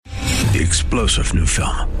The explosive new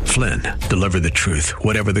film, Flynn, deliver the truth,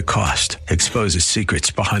 whatever the cost, exposes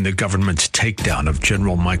secrets behind the government's takedown of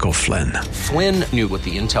General Michael Flynn. Flynn knew what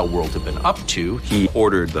the intel world had been up to. He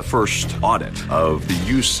ordered the first audit of the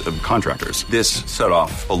use of contractors. This set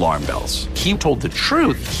off alarm bells. He told the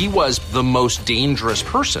truth. He was the most dangerous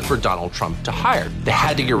person for Donald Trump to hire. They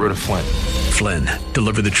had to get rid of Flynn. Flynn,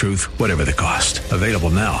 deliver the truth, whatever the cost. Available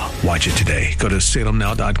now. Watch it today. Go to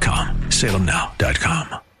salemnow.com.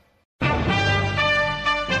 salemnow.com.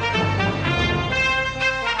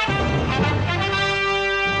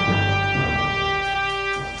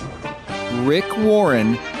 Rick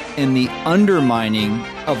Warren and the undermining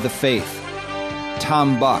of the faith.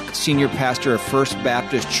 Tom Buck, senior pastor of First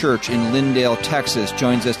Baptist Church in Lindale, Texas,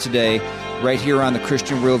 joins us today right here on the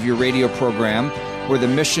Christian Worldview radio program, where the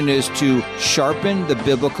mission is to sharpen the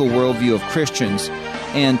biblical worldview of Christians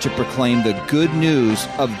and to proclaim the good news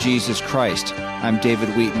of Jesus Christ. I'm David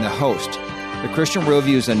Wheaton, the host. The Christian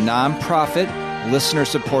Worldview is a nonprofit,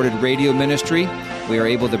 listener-supported radio ministry. We are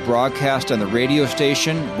able to broadcast on the radio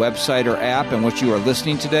station, website, or app in which you are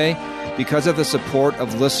listening today because of the support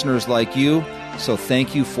of listeners like you, so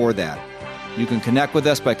thank you for that. You can connect with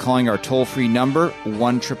us by calling our toll-free number,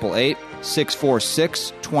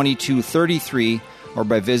 1-888-646-2233, or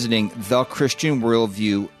by visiting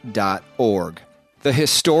thechristianworldview.org. The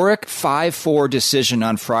historic 5-4 decision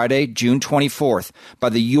on Friday, June 24th, by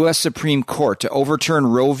the U.S. Supreme Court to overturn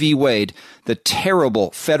Roe v. Wade, the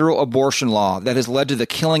terrible federal abortion law that has led to the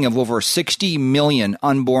killing of over 60 million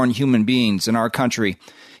unborn human beings in our country,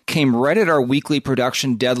 came right at our weekly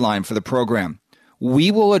production deadline for the program.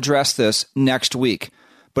 We will address this next week,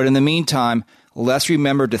 but in the meantime, let's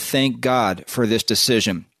remember to thank God for this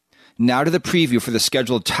decision. Now to the preview for the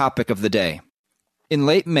scheduled topic of the day. In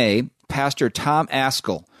late May, Pastor Tom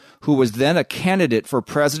Ascol, who was then a candidate for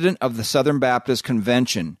president of the Southern Baptist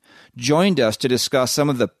Convention, joined us to discuss some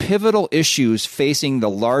of the pivotal issues facing the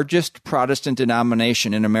largest Protestant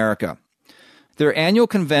denomination in America. Their annual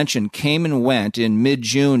convention came and went in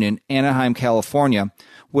mid-June in Anaheim, California,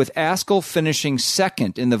 with Ascol finishing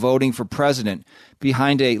second in the voting for president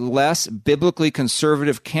behind a less biblically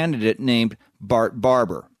conservative candidate named Bart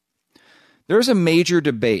Barber. There is a major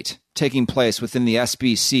debate taking place within the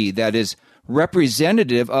SBC that is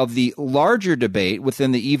representative of the larger debate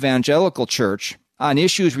within the evangelical church on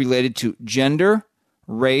issues related to gender,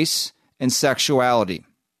 race, and sexuality.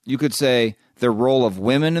 You could say the role of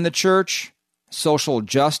women in the church, social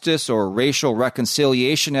justice or racial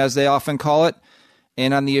reconciliation, as they often call it,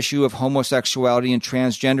 and on the issue of homosexuality and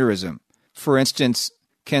transgenderism. For instance,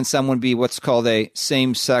 can someone be what's called a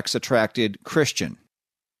same-sex attracted Christian?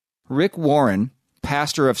 Rick Warren,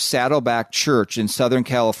 pastor of Saddleback Church in Southern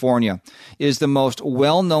California, is the most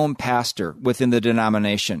well-known pastor within the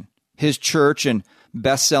denomination. His church and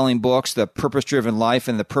best-selling books, The Purpose-Driven Life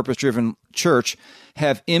and The Purpose-Driven Church,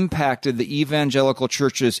 have impacted the evangelical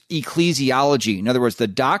church's ecclesiology, in other words, the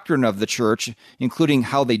doctrine of the church, including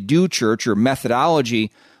how they do church or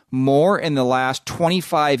methodology, more in the last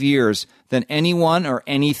 25 years than anyone or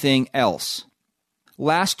anything else.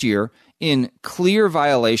 Last year, in clear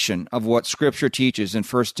violation of what Scripture teaches in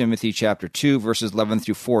 1 Timothy chapter 2, verses 11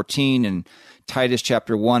 through 14, and Titus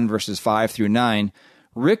chapter 1, verses 5 through 9,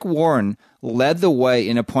 Rick Warren led the way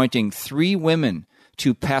in appointing 3 women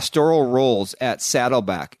to pastoral roles at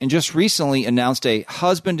Saddleback, and just recently announced a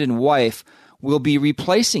husband and wife will be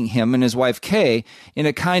replacing him and his wife Kay in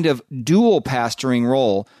a kind of dual pastoring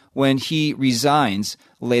role when he resigns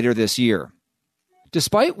later this year.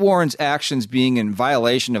 Despite Warren's actions being in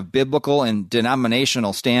violation of biblical and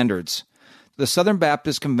denominational standards, the Southern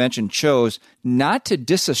Baptist Convention chose not to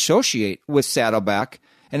disassociate with Saddleback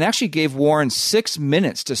and actually gave Warren 6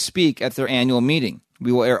 minutes to speak at their annual meeting.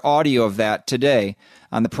 We will air audio of that today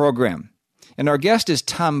on the program. And our guest is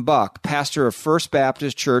Tom Buck, pastor of First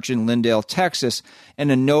Baptist Church in Lindale, Texas, and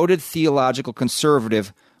a noted theological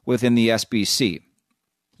conservative within the SBC.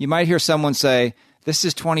 You might hear someone say, "This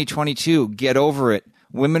is 2022, get over it.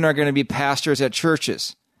 Women are going to be pastors at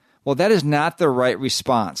churches." Well, that is not the right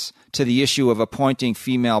response to the issue of appointing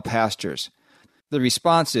female pastors. The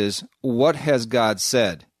response is, what has God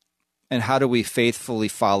said? And how do we faithfully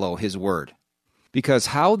follow His word? Because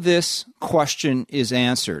how this question is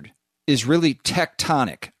answered is really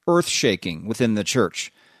tectonic, earth-shaking within the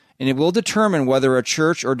church. And it will determine whether a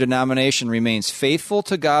church or denomination remains faithful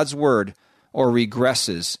to God's word or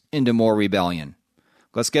regresses into more rebellion.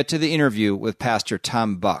 Let's get to the interview with Pastor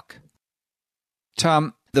Tom Buck.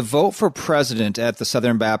 Tom, the vote for president at the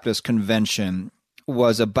Southern Baptist Convention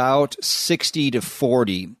was about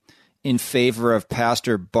 60-40 in favor of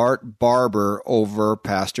Pastor Bart Barber over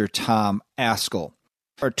Pastor Tom Ascol.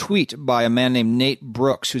 A tweet by a man named Nate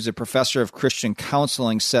Brooks, who's a professor of Christian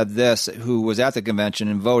counseling, said this, who was at the convention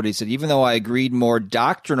and voted. He said, even though I agreed more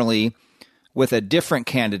doctrinally with a different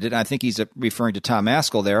candidate, I think he's referring to Tom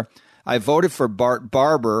Askell there, I voted for Bart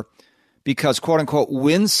Barber because, quote-unquote,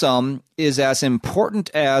 winsome is as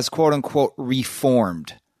important as, quote-unquote,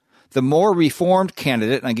 reformed. The more reformed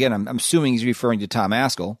candidate, and again, I'm assuming he's referring to Tom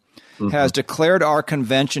Askell, has declared our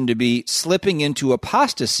convention to be slipping into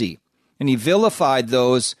apostasy, and he vilified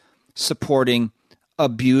those supporting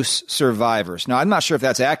abuse survivors. Now, I'm not sure if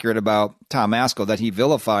that's accurate about Tom Askell, that he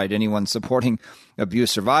vilified anyone supporting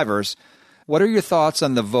abuse survivors. What are your thoughts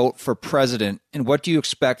on the vote for president, and what do you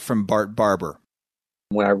expect from Bart Barber?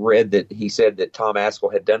 When I read that he said that Tom Askell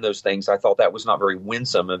had done those things, I thought that was not very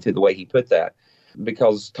winsome of the way he put that,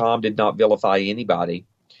 because Tom did not vilify anybody.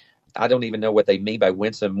 I don't even know what they mean by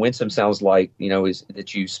winsome. Winsome sounds like, is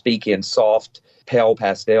that you speak in soft, pale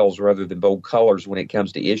pastels rather than bold colors when it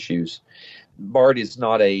comes to issues. Bart is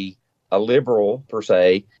not a liberal per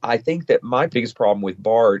se. I think that my biggest problem with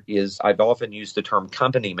Bart is I've often used the term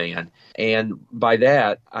company man. And by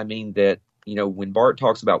that, I mean that, when Bart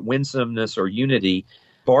talks about winsomeness or unity,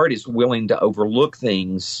 Bart is willing to overlook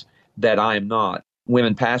things that I am not.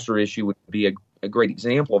 Women pastor issue would be a great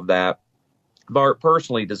example of that. Bart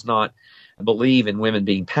personally does not believe in women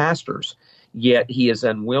being pastors, yet he is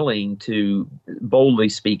unwilling to boldly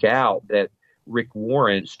speak out that Rick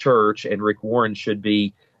Warren's church and Rick Warren should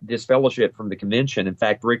be disfellowshipped from the convention. In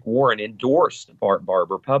fact, Rick Warren endorsed Bart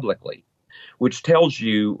Barber publicly, which tells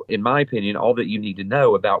you, in my opinion, all that you need to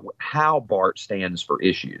know about how Bart stands for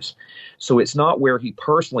issues. So it's not where he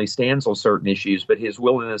personally stands on certain issues, but his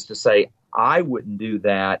willingness to say, I wouldn't do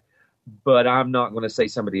that, but I'm not going to say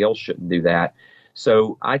somebody else shouldn't do that.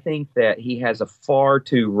 So I think that he has a far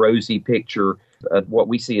too rosy picture of what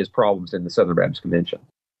we see as problems in the Southern Baptist Convention.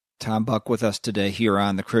 Tom Buck with us today here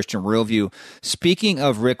on the Christian Worldview. Speaking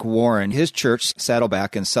of Rick Warren, his church,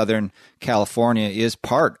 Saddleback in Southern California, is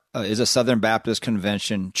a Southern Baptist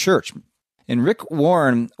Convention church. And Rick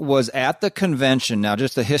Warren was at the convention. Now,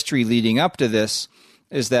 just the history leading up to this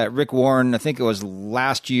is that Rick Warren, I think it was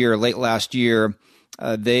late last year,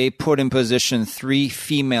 they put in position 3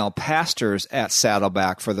 female pastors at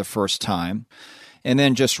Saddleback for the first time. And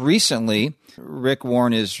then just recently, Rick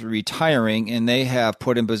Warren is retiring, and they have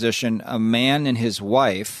put in position a man and his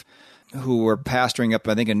wife who were pastoring up,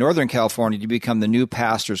 I think, in Northern California to become the new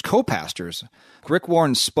co-pastors. Rick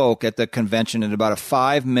Warren spoke at the convention in about a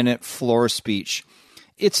 5-minute floor speech.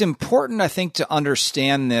 It's important, I think, to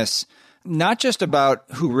understand this, not just about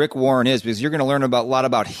who Rick Warren is, because you're going to learn a lot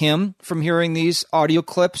about him from hearing these audio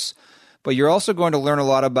clips, but you're also going to learn a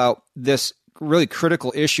lot about this really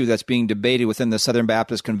critical issue that's being debated within the Southern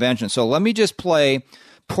Baptist Convention. So let me just play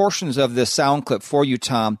portions of this sound clip for you,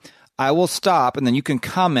 Tom. I will stop, and then you can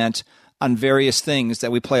comment on various things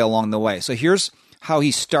that we play along the way. So here's how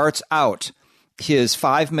he starts out his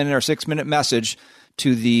 5-minute or 6-minute message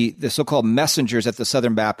to the so-called messengers at the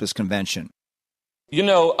Southern Baptist Convention.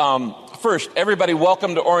 First, everybody,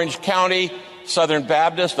 welcome to Orange County, Southern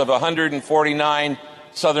Baptist. Of 149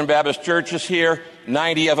 Southern Baptist churches here,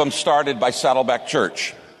 90 of them started by Saddleback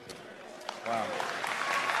Church. Wow.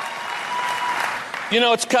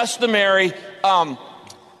 It's customary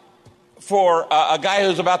for a guy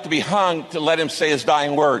who's about to be hung to let him say his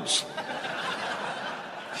dying words.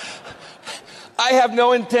 I have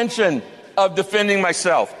no intention of defending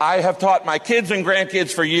myself. I have taught my kids and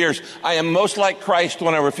grandkids for years. I am most like Christ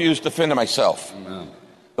when I refuse to defend myself. Amen.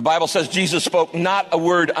 The Bible says Jesus spoke not a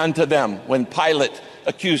word unto them when Pilate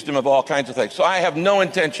accused him of all kinds of things. So I have no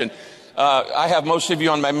intention. I have most of you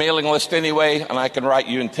on my mailing list anyway, and I can write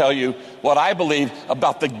you and tell you what I believe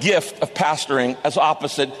about the gift of pastoring as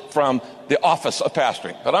opposite from the office of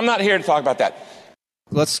pastoring. But I'm not here to talk about that.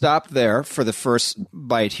 Let's stop there for the first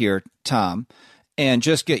bite here, Tom, and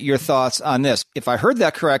just get your thoughts on this. If I heard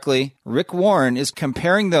that correctly, Rick Warren is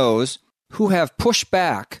comparing those who have pushed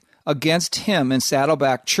back against him in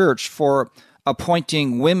Saddleback Church for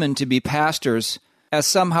appointing women to be pastors as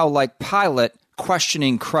somehow like Pilate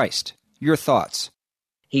questioning Christ. Your thoughts?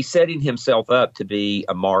 He's setting himself up to be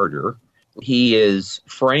a martyr. He is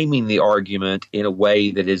framing the argument in a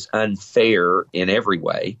way that is unfair in every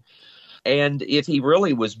way. And if he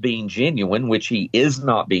really was being genuine, which he is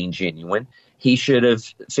not being genuine, he should have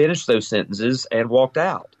finished those sentences and walked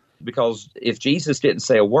out. Because if Jesus didn't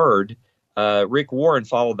say a word, Rick Warren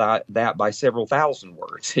followed that by several thousand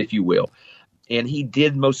words, if you will. And he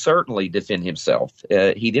did most certainly defend himself.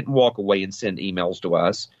 He didn't walk away and send emails to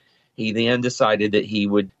us. He then decided that he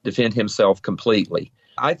would defend himself completely.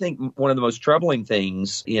 I think one of the most troubling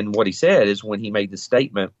things in what he said is when he made the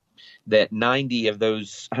statement that 90 of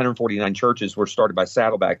those 149 churches were started by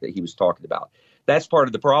Saddleback that he was talking about. That's part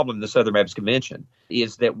of the problem in the Southern Baptist Convention,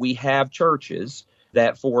 is that we have churches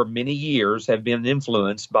that for many years have been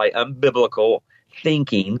influenced by unbiblical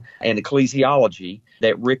thinking and ecclesiology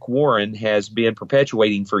that Rick Warren has been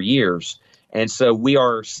perpetuating for years. And so we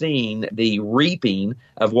are seeing the reaping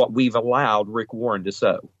of what we've allowed Rick Warren to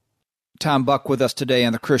sow. Tom Buck with us today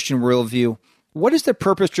on the Christian Worldview. What is the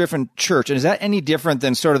purpose-driven church? And is that any different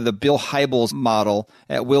than sort of the Bill Hybels model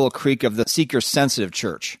at Willow Creek of the seeker-sensitive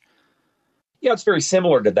church? Yeah, it's very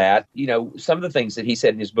similar to that. Some of the things that he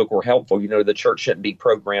said in his book were helpful. The church shouldn't be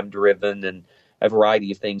program-driven and a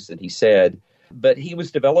variety of things that he said. But he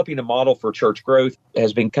was developing a model for church growth,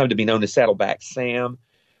 has come to be known as Saddleback Sam,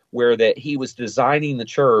 where that he was designing the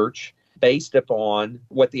church based upon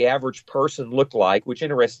what the average person looked like, which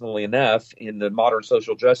interestingly enough, in the modern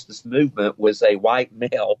social justice movement, was a white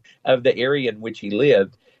male of the area in which he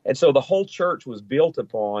lived. And so the whole church was built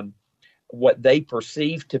upon what they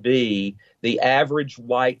perceived to be the average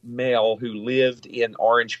white male who lived in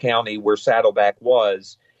Orange County, where Saddleback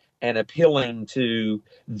was, and appealing to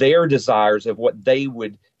their desires of what they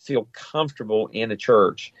would feel comfortable in a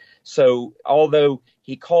church. So although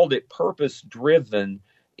he called it purpose-driven,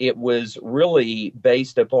 it was really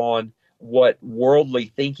based upon what worldly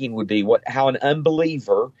thinking would be, how an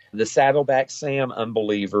unbeliever, the Saddleback Sam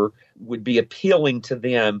unbeliever, would be appealing to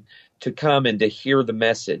them to come and to hear the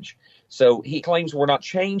message. So he claims we're not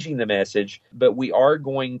changing the message, but we are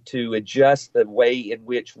going to adjust the way in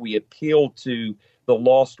which we appeal to the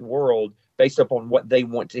lost world based upon what they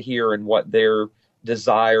want to hear and what their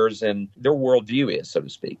desires and their worldview is, so to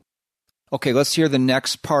speak. Okay, let's hear the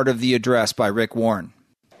next part of the address by Rick Warren.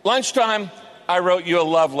 Lunchtime, I wrote you a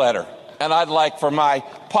love letter, and I'd like for my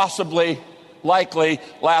possibly, likely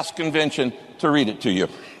last convention to read it to you.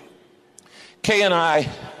 Kay and I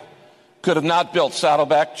could have not built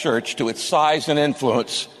Saddleback Church to its size and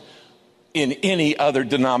influence in any other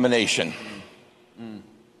denomination.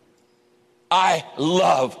 I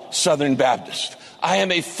love Southern Baptist. I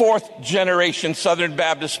am a fourth-generation Southern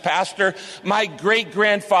Baptist pastor. My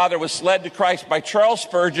great-grandfather was led to Christ by Charles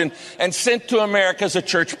Spurgeon and sent to America as a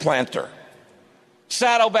church planter.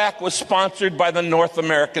 Saddleback was sponsored by the North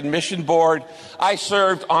American Mission Board. I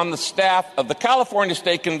served on the staff of the California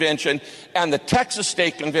State Convention and the Texas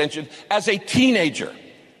State Convention as a teenager.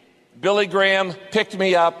 Billy Graham picked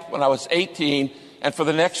me up when I was 18 and for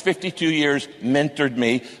the next 52 years mentored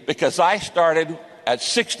me, because I started at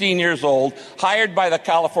 16 years old, hired by the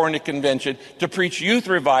California Convention to preach youth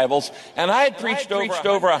revivals, and I had preached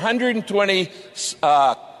over 120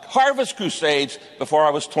 harvest crusades before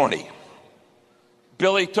I was 20.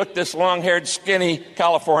 Billy took this long-haired, skinny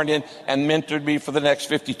Californian and mentored me for the next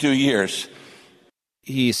 52 years.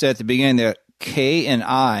 He said at the beginning that Kay and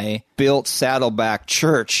I built Saddleback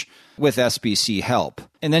Church with SBC help.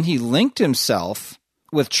 And then he linked himself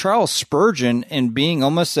with Charles Spurgeon in being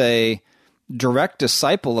almost a direct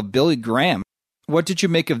disciple of Billy Graham. What did you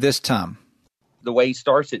make of this, Tom? The way he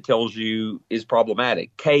starts it tells you is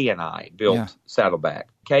problematic. Kay and I built Saddleback.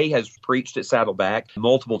 Kay has preached at Saddleback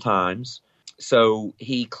multiple times. So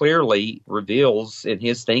he clearly reveals in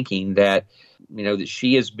his thinking that, that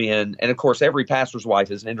she has been, and of course, every pastor's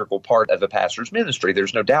wife is an integral part of a pastor's ministry.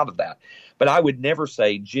 There's no doubt of that. But I would never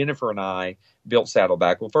say Jennifer and I built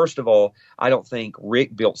Saddleback. Well, first of all, I don't think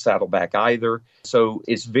Rick built Saddleback either. So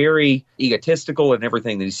it's very egotistical in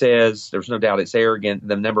everything that he says. There's no doubt it's arrogant,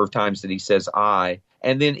 the number of times that he says I.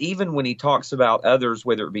 And then even when he talks about others,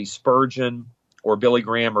 whether it be Spurgeon or Billy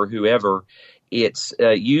Graham or whoever, it's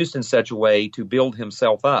used in such a way to build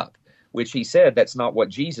himself up, which he said that's not what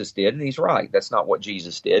Jesus did. And he's right. That's not what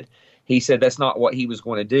Jesus did. He said that's not what he was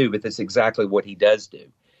going to do, but that's exactly what he does do.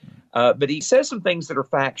 But he says some things that are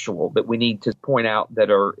factual that we need to point out that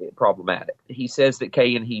are problematic. He says that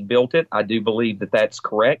Kay and he built it. I do believe that that's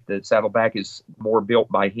correct, that Saddleback is more built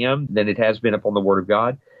by him than it has been upon the Word of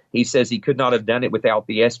God. He says he could not have done it without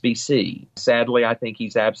the SBC. Sadly, I think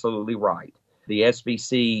he's absolutely right. The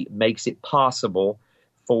SBC makes it possible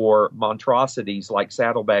for monstrosities like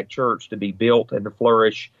Saddleback Church to be built and to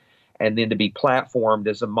flourish, and then to be platformed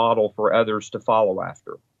as a model for others to follow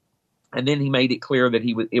after. And then he made it clear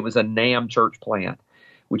that it was a NAM church plant,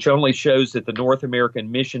 which only shows that the North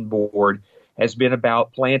American Mission Board has been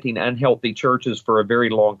about planting unhealthy churches for a very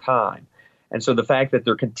long time. And so the fact that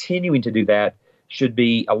they're continuing to do that should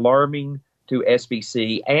be alarming to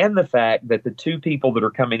SBC, and the fact that the two people that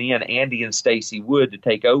are coming in, Andy and Stacy Wood, to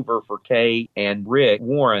take over for Kay and Rick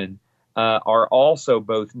Warren, are also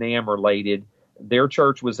both NAM related. Their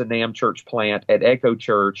church was a NAM church plant at Echo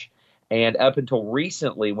Church, And up until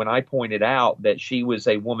recently, when I pointed out that she was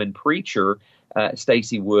a woman preacher,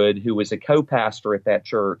 Stacy Wood, who was a co-pastor at that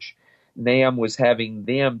church, NAM was having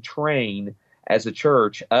them train as a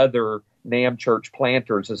church other NAM church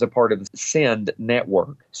planters as a part of the SEND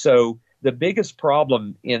network. So the biggest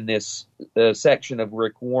problem in this section of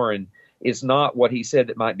Rick Warren is not what he said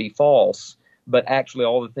that might be false, but actually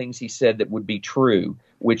all the things he said that would be true,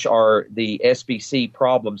 which are the SBC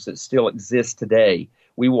problems that still exist today.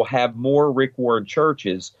 We will have more Rick Warren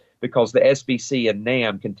churches because the SBC and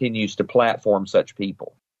NAM continues to platform such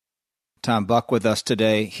people. Tom Buck with us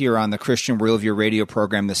today here on the Christian Worldview radio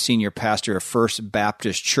program, the senior pastor of First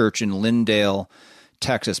Baptist Church in Lindale,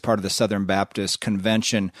 Texas, part of the Southern Baptist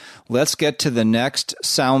Convention. Let's get to the next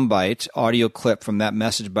soundbite, audio clip from that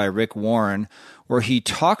message by Rick Warren, where he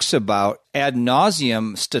talks about ad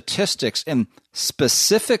nauseum statistics and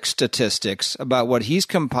specific statistics about what he's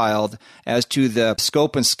compiled as to the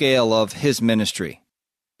scope and scale of his ministry.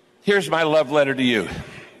 Here's my love letter to you,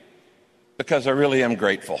 because I really am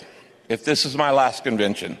grateful. If this is my last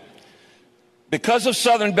convention, because of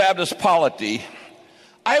Southern Baptist polity,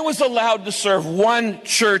 I was allowed to serve one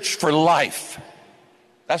church for life.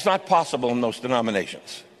 That's not possible in most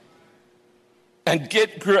denominations. And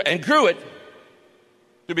grew it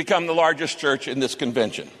to become the largest church in this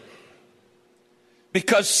convention.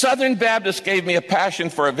 Because Southern Baptists gave me a passion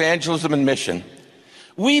for evangelism and mission,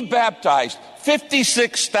 we baptized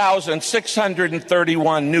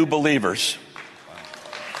 56,631 new believers.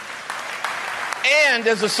 And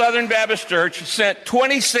as a Southern Baptist Church, sent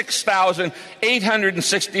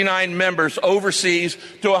 26,869 members overseas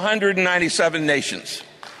to 197 nations.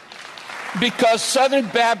 Because Southern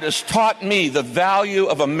Baptists taught me the value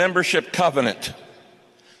of a membership covenant.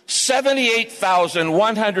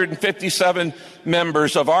 78,157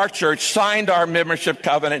 members of our church signed our membership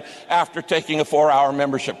covenant after taking a 4-hour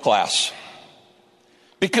membership class.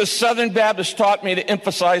 Because Southern Baptists taught me to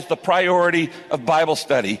emphasize the priority of Bible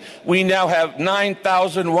study, we now have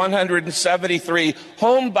 9,173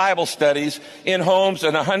 home Bible studies in homes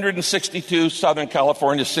in 162 Southern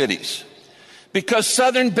California cities. Because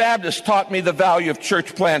Southern Baptists taught me the value of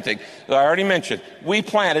church planting. As I already mentioned, we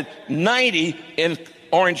planted 90 in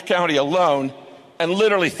Orange County alone and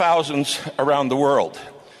literally thousands around the world.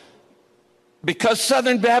 Because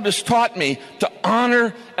Southern Baptists taught me to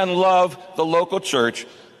honor and love the local church,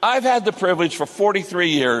 I've had the privilege for 43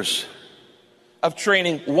 years of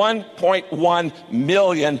training 1.1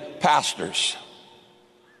 million pastors.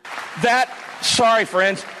 Sorry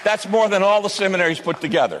friends, that's more than all the seminaries put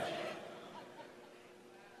together.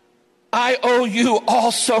 I owe you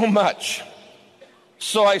all so much.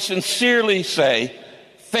 So I sincerely say,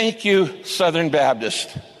 thank you, Southern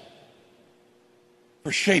Baptist,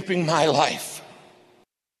 for shaping my life.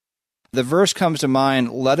 The verse comes to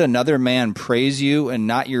mind, let another man praise you and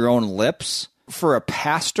not your own lips. For a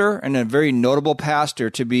pastor, and a very notable pastor,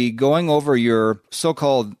 to be going over your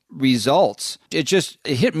so-called results, it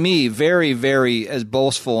hit me very, very as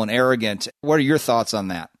boastful and arrogant. What are your thoughts on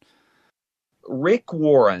that? Rick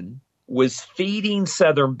Warren was feeding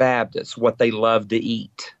Southern Baptists what they love to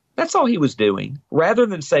eat. That's all he was doing. Rather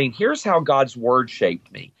than saying, here's how God's word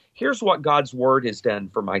shaped me. Here's what God's word has done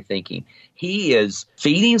for my thinking. He is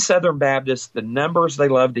feeding Southern Baptists the numbers they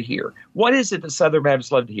love to hear. What is it that Southern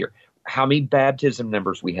Baptists love to hear? How many baptism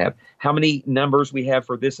numbers we have, how many numbers we have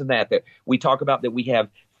for this and that. That we talk about that we have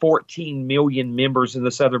 14 million members in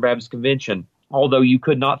the Southern Baptist Convention, although you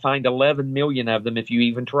could not find 11 million of them if you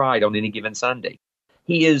even tried on any given Sunday.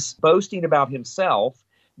 He is boasting about himself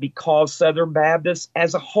because Southern Baptists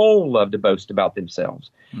as a whole love to boast about themselves.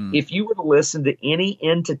 If you were to listen to any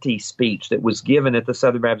entity speech that was given at the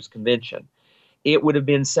Southern Baptist Convention, it would have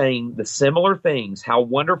been saying the similar things, how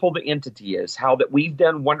wonderful the entity is, how that we've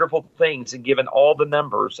done wonderful things and given all the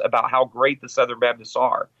numbers about how great the Southern Baptists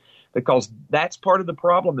are, because that's part of the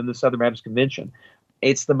problem in the Southern Baptist Convention.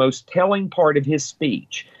 It's the most telling part of his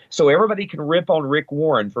speech. So everybody can rip on Rick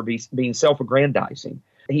Warren for being self-aggrandizing.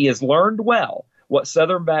 He has learned well what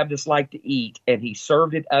Southern Baptists like to eat, and he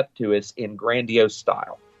served it up to us in grandiose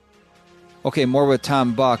style. Okay, more with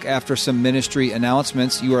Tom Buck after some ministry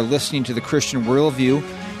announcements. You are listening to the Christian Worldview.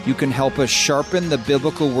 You can help us sharpen the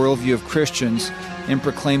biblical worldview of Christians and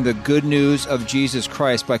proclaim the good news of Jesus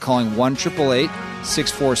Christ by calling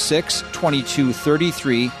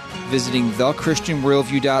 1-888-646-2233, visiting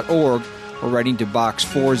thechristianworldview.org, or writing to Box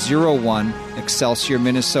 401, Excelsior,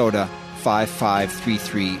 Minnesota,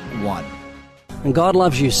 55331. And God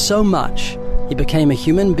loves you so much, He became a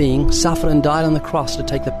human being, suffered and died on the cross to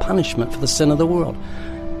take the punishment for the sin of the world.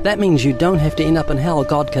 That means you don't have to end up in hell.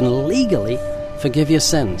 God can legally forgive your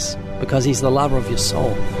sins because He's the lover of your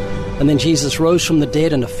soul. And then Jesus rose from the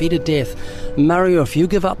dead and defeated death. Mario, if you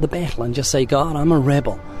give up the battle and just say, God, I'm a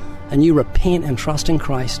rebel, and you repent and trust in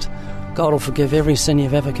Christ, God will forgive every sin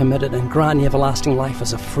you've ever committed and grant you everlasting life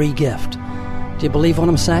as a free gift. Do you believe what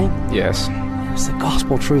I'm saying? Yes. It's the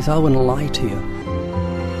gospel truth. I wouldn't lie to you.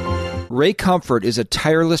 Ray Comfort is a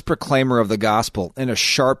tireless proclaimer of the gospel and a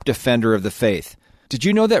sharp defender of the faith. Did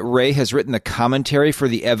you know that Ray has written the commentary for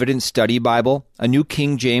the Evidence Study Bible, a New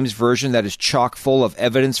King James Version that is chock full of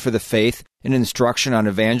evidence for the faith and instruction on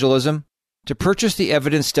evangelism? To purchase the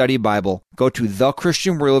Evidence Study Bible, go to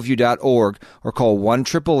thechristianworldview.org or call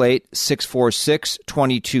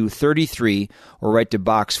 1-888-646-2233 or write to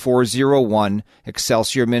Box 401,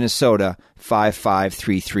 Excelsior, Minnesota,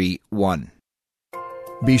 55331.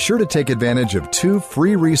 Be sure to take advantage of 2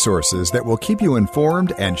 free resources that will keep you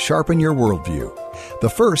informed and sharpen your worldview.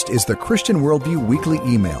 The first is the Christian Worldview Weekly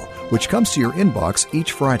Email, which comes to your inbox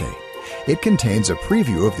each Friday. It contains a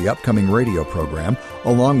preview of the upcoming radio program,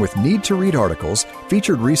 along with need-to-read articles,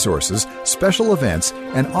 featured resources, special events,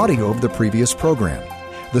 and audio of the previous program.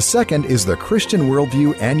 The second is the Christian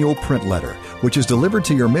Worldview Annual Print Letter, which is delivered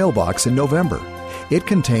to your mailbox in November. It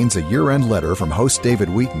contains a year-end letter from host David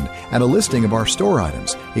Wheaton and a listing of our store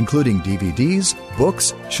items, including DVDs,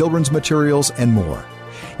 books, children's materials, and more.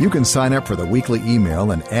 You can sign up for the weekly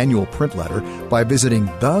email and annual print letter by visiting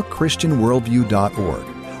thechristianworldview.org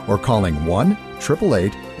or calling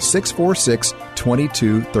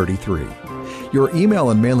 1-888-646-2233. Your email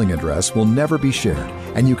and mailing address will never be shared,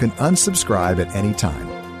 and you can unsubscribe at any time.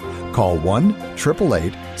 Call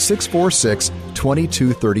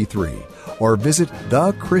 1-888-646-2233 or visit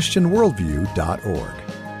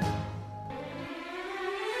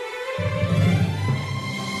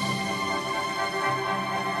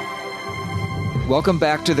thechristianworldview.org. Welcome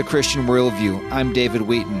back to The Christian Worldview. I'm David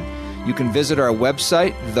Wheaton. You can visit our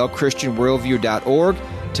website, thechristianworldview.org,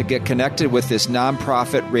 to get connected with this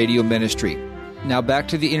nonprofit radio ministry. Now back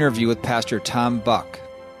to the interview with Pastor Tom Buck.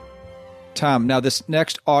 Tom, now this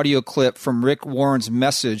next audio clip from Rick Warren's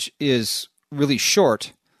message is really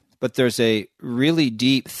short, but there's a really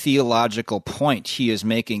deep theological point he is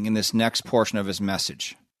making in this next portion of his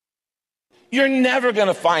message. You're never going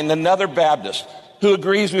to find another Baptist who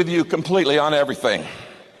agrees with you completely on everything.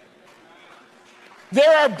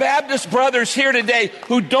 There are Baptist brothers here today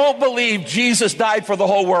who don't believe Jesus died for the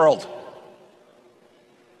whole world.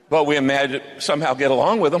 But we imagine somehow get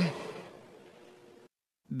along with them.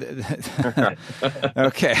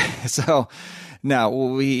 Okay, so now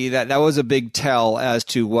that was a big tell as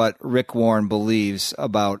to what Rick Warren believes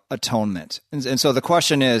about atonement. And so the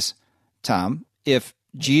question is, Tom, if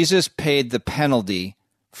Jesus paid the penalty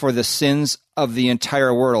for the sins of the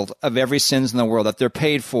entire world, of every sins in the world that they're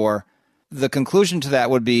paid for, the conclusion to that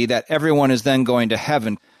would be that everyone is then going to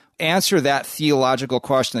heaven. Answer that theological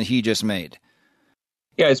question that he just made.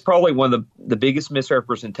 Yeah, it's probably one of the biggest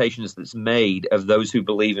misrepresentations that's made of those who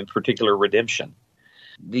believe in particular redemption.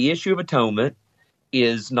 The issue of atonement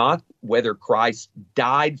is not whether Christ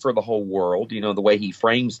died for the whole world, the way he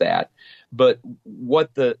frames that, but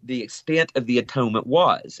what the extent of the atonement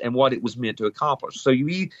was and what it was meant to accomplish. So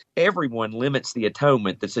everyone limits the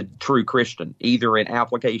atonement that's a true Christian, either in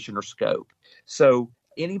application or scope. So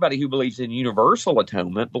anybody who believes in universal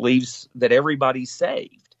atonement believes that everybody's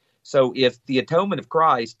saved. So if the atonement of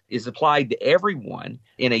Christ is applied to everyone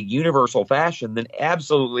in a universal fashion, then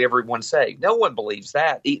absolutely everyone's saved. No one believes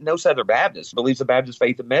that. No Southern Baptist believes the Baptist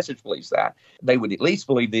Faith and Message believes that. They would at least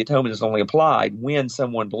believe the atonement is only applied when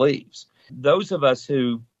someone believes. Those of us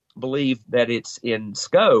who believe that it's in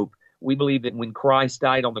scope, we believe that when Christ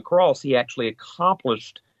died on the cross, he actually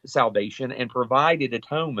accomplished salvation and provided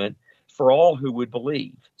atonement for all who would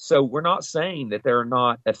believe. So we're not saying that there are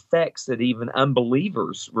not effects that even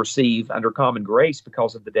unbelievers receive under common grace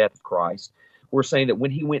because of the death of Christ. We're saying that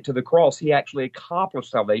when he went to the cross, he actually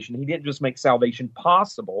accomplished salvation. He didn't just make salvation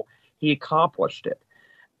possible, he accomplished it.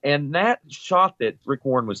 And that shot that Rick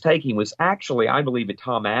Warren was taking was actually, I believe, at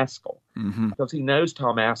Tom Ascol, because he knows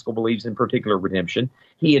Tom Ascol believes in particular redemption.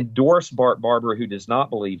 He endorsed Bart Barber, who does not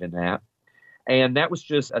believe in that. And that was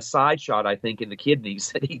just a side shot, I think, in the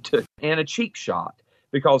kidneys that he took, and a cheap shot,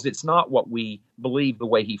 because it's not what we believe the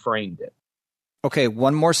way he framed it. Okay,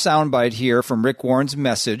 one more soundbite here from Rick Warren's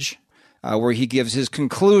message, where he gives his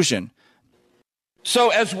conclusion. So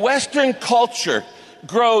as Western culture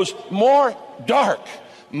grows more dark,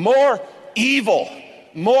 more evil,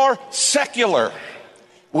 more secular,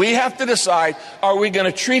 we have to decide, are we going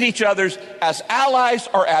to treat each other as allies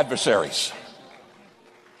or adversaries?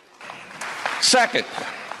 Second,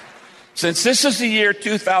 since this is the year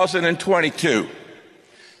 2022,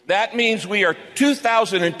 that means we are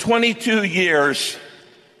 2022 years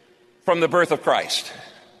from the birth of Christ.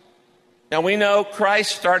 Now, we know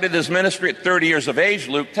Christ started his ministry at 30 years of age.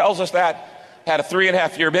 Luke tells us that. Had a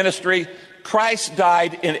 3.5-year ministry. Christ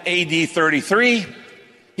died in AD 33.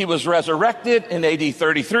 He was resurrected in AD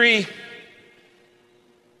 33.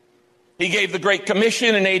 He gave the Great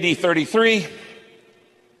Commission in AD 33.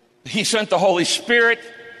 He sent the Holy Spirit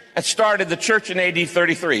and started the church in AD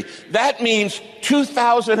 33. That means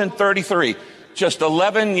 2033, just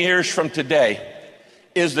 11 years from today,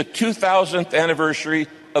 is the 2000th anniversary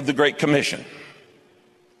of the Great Commission.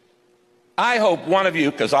 I hope one of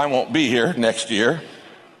you, because I won't be here next year,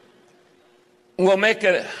 will make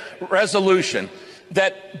a resolution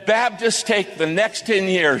that Baptists take the next 10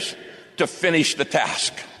 years to finish the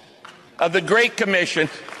task of the Great Commission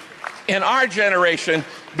in our generation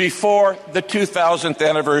before the 2000th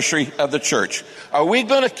anniversary of the church. Are we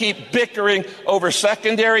going to keep bickering over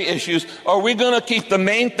secondary issues, or are we going to keep the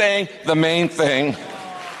main thing the main thing?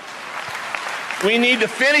 We need to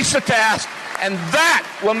finish the task, and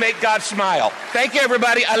that will make God smile. Thank you,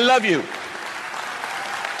 everybody. I love you.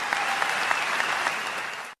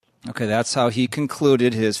 Okay, that's how he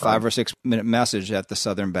concluded his 5 or 6 minute message at the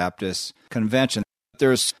Southern Baptist Convention.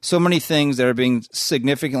 There's so many things that are being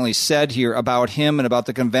significantly said here about him and about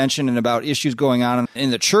the convention and about issues going on in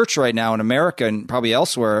the church right now in America and probably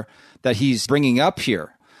elsewhere that he's bringing up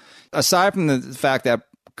here. Aside from the fact that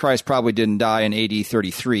Christ probably didn't die in AD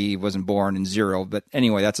 33, he wasn't born in 0, but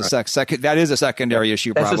anyway, that's that is a secondary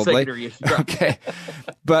issue probably. That's a secondary issue. Right. Okay.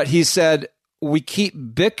 But he said, we keep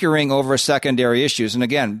bickering over secondary issues. And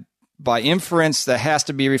again, by inference, that has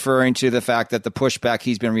to be referring to the fact that the pushback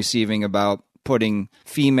he's been receiving about putting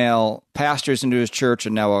female pastors into his church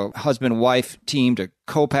and now a husband-wife team to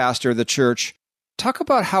co-pastor the church. Talk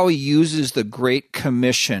about how he uses the Great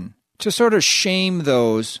Commission to sort of shame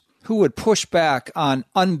those who would push back on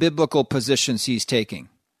unbiblical positions he's taking.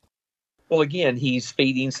 Well, again, he's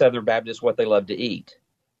feeding Southern Baptists what they love to eat,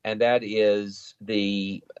 and that is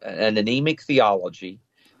an anemic theology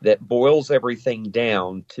that boils everything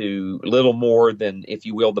down to little more than, if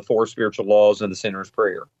you will, the 4 spiritual laws and the sinner's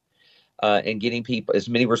prayer. And getting people as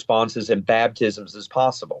many responses and baptisms as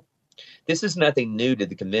possible. This is nothing new to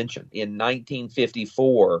the convention. In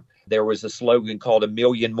 1954, there was a slogan called "A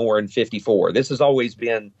Million More in 54." This has always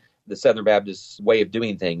been the Southern Baptist way of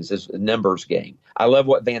doing things, is a numbers game. I love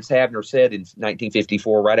what Vance Havner said in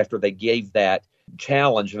 1954, right after they gave that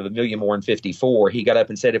challenge of 1 million more in 54. He got up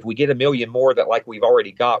and said, if we get 1 million more that like we've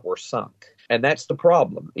already got, we're sunk. And that's the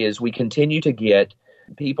problem, is we continue to get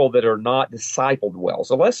people that are not discipled well.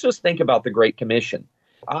 So let's just think about the Great Commission.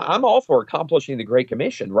 I'm all for accomplishing the Great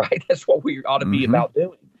Commission, right? That's what we ought to be about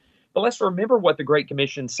doing. But let's remember what the Great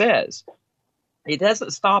Commission says. It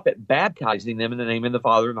doesn't stop at baptizing them in the name of the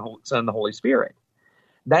Father and the Son and the Holy Spirit.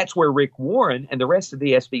 That's where Rick Warren and the rest of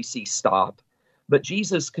the SBC stop. But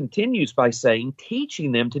Jesus continues by saying,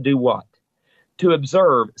 teaching them to do what? To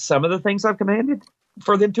observe some of the things I've commanded,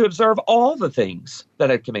 for them to observe all the things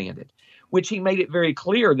that I've commanded. Which he made it very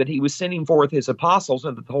clear that he was sending forth his apostles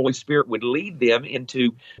and that the Holy Spirit would lead them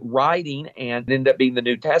into writing and end up being the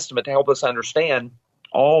New Testament to help us understand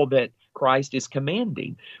all that Christ is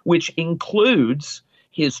commanding, which includes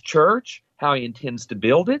his church, how he intends to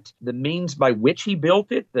build it, the means by which he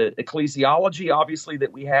built it, the ecclesiology, obviously,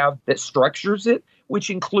 that we have that structures it, which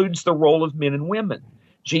includes the role of men and women.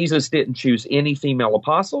 Jesus didn't choose any female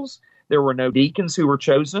apostles. There were no deacons who were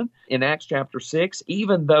chosen in Acts chapter 6,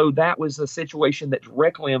 even though that was a situation that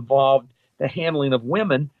directly involved the handling of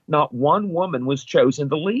women. Not one woman was chosen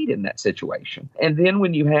to lead in that situation. And then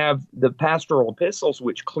when you have the pastoral epistles,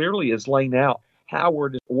 which clearly is laying out how we're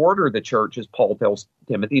to order the church, as Paul tells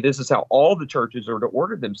Timothy, this is how all the churches are to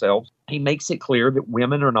order themselves. He makes it clear that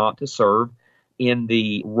women are not to serve in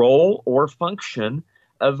the role or function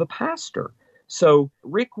of a pastor. So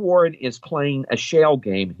Rick Warren is playing a shell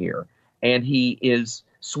game here. And he is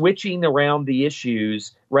switching around the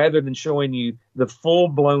issues rather than showing you the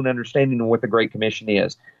full-blown understanding of what the Great Commission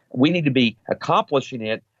is. We need to be accomplishing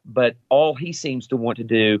it, but all he seems to want to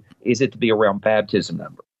do is it to be around baptism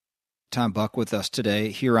number. Tom Buck with us today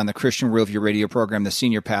here on the Christian Worldview radio program, the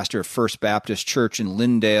senior pastor of First Baptist Church in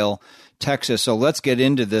Lindale, Texas. So let's get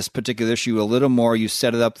into this particular issue a little more. You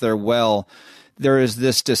set it up there well. There is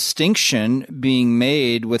this distinction being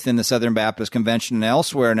made within the Southern Baptist Convention and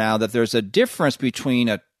elsewhere now that there's a difference between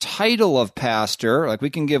a title of pastor, like we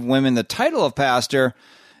can give women the title of pastor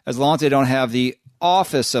as long as they don't have the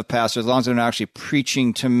office of pastor, as long as they're not actually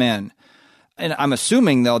preaching to men. And I'm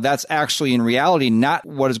assuming, though, that's actually in reality not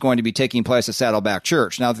what is going to be taking place at Saddleback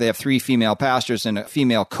Church. Now that they have 3 female pastors and a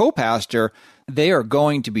female co-pastor, they are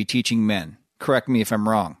going to be teaching men. Correct me if I'm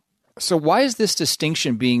wrong. So why is this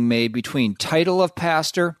distinction being made between title of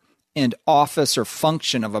pastor and office or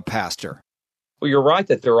function of a pastor? Well, you're right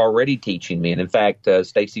that they're already teaching men. In fact,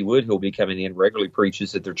 Stacey Wood, who'll be coming in, regularly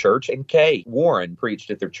preaches at their church, and Kay Warren preached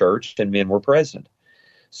at their church, and men were present.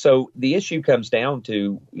 So the issue comes down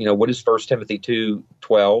to, what is 1 Timothy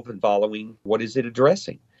 2:12 and following, what is it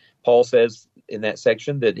addressing? Paul says in that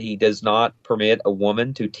section that he does not permit a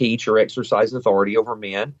woman to teach or exercise authority over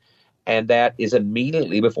men, and that is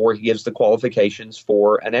immediately before he gives the qualifications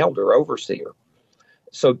for an elder overseer.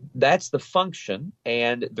 So that's the function,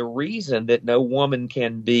 and the reason that no woman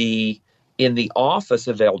can be in the office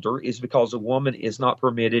of elder is because a woman is not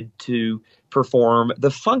permitted to perform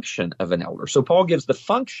the function of an elder. So Paul gives the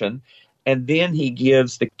function, and then he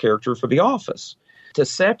gives the character for the office. To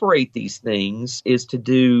separate these things is to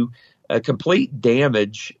do a complete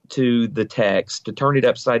damage to the text, to turn it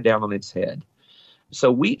upside down on its head.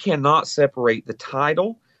 So we cannot separate the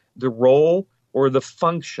title, the role, or the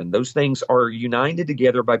function. Those things are united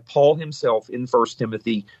together by Paul himself in 1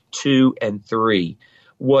 Timothy 2 and 3.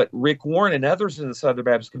 What Rick Warren and others in the Southern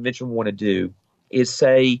Baptist Convention want to do is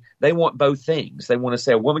say they want both things. They want to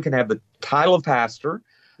say a woman can have the title of pastor,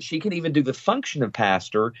 she can even do the function of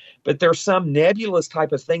pastor, but there's some nebulous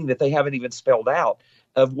type of thing that they haven't even spelled out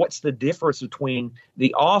of what's the difference between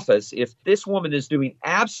the office. If this woman is doing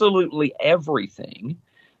absolutely everything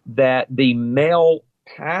that the male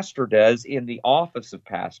pastor does in the office of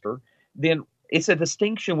pastor, then it's a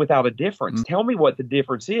distinction without a difference. Tell me what the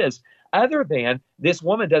difference is, other than this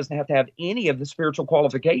woman doesn't have to have any of the spiritual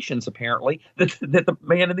qualifications, apparently, that the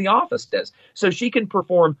man in the office does. So she can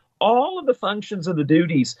perform all of the functions and the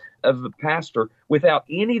duties of a pastor without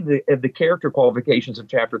any of the character qualifications of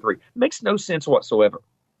chapter 3. Makes no sense whatsoever.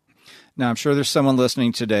 Now, I'm sure there's someone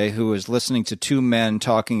listening today who is listening to two men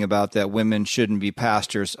talking about that women shouldn't be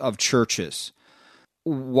pastors of churches.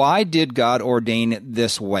 Why did God ordain it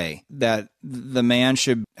this way, that the man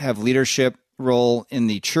should have leadership role in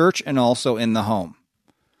the church and also in the home?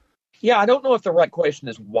 Yeah, I don't know if the right question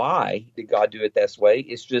is why did God do it this way.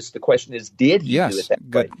 It's just the question is, did he do it that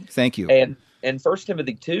way? Thank you. And 1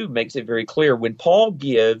 Timothy 2 makes it very clear. When Paul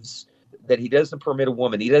gives that he doesn't permit a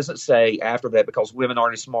woman, he doesn't say after that because women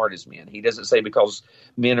aren't as smart as men. He doesn't say because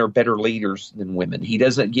men are better leaders than women. He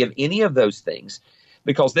doesn't give any of those things,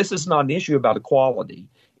 because this is not an issue about equality.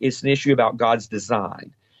 It's an issue about God's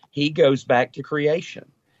design. He goes back to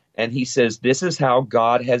creation, and he says this is how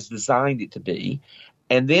God has designed it to be.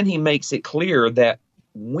 And then he makes it clear that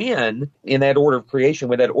when, in that order of creation,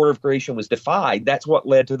 when that order of creation was defied, that's what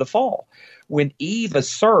led to the fall. When Eve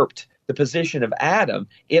usurped the position of Adam,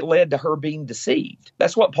 it led to her being deceived.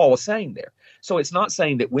 That's what Paul is saying there. So it's not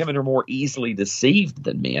saying that women are more easily deceived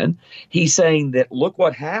than men. He's saying that look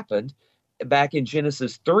what happened back in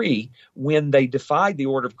Genesis 3, when they defied the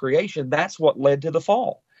order of creation, that's what led to the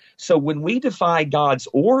fall. So when we defy God's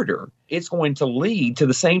order, it's going to lead to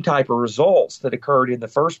the same type of results that occurred in the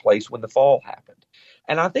first place when the fall happened.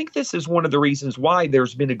 And I think this is one of the reasons why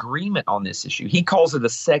there's been agreement on this issue. He calls it a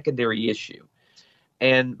secondary issue.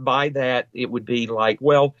 And by that, it would be like,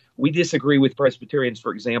 well, we disagree with Presbyterians,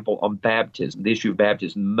 for example, on baptism, the issue of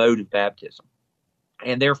baptism, mode of baptism.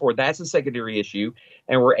 And therefore, that's a secondary issue,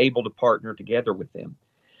 and we're able to partner together with them.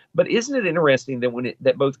 But isn't it interesting that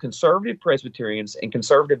that both conservative Presbyterians and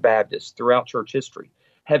conservative Baptists throughout church history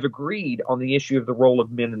have agreed on the issue of the role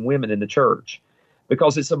of men and women in the church?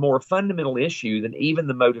 Because it's a more fundamental issue than even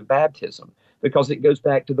the mode of baptism, because it goes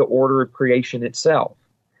back to the order of creation itself.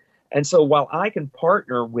 And so while I can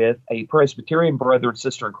partner with a Presbyterian brother and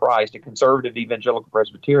sister in Christ, a conservative evangelical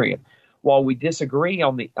Presbyterian, while we disagree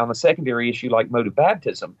on a secondary issue like mode of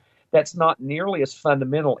baptism, that's not nearly as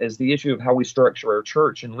fundamental as the issue of how we structure our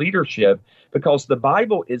church and leadership, because the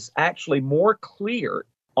Bible is actually more clear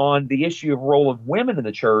on the issue of role of women in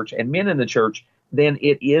the church and men in the church than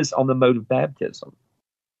it is on the mode of baptism.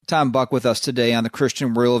 Tom Buck with us today on the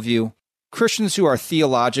Christian Worldview. Christians who are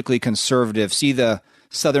theologically conservative see the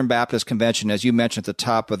Southern Baptist Convention, as you mentioned at the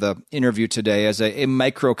top of the interview today, as a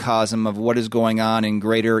microcosm of what is going on in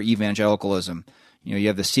greater evangelicalism. You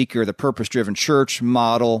have the seeker, the purpose-driven church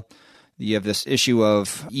model. You have this issue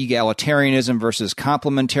of egalitarianism versus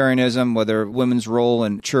complementarianism, whether women's role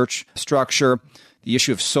in church structure. The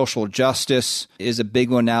issue of social justice is a big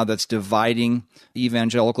one now that's dividing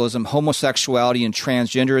evangelicalism. Homosexuality and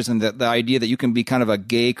transgenderism, the idea that you can be kind of a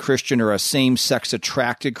gay Christian or a same-sex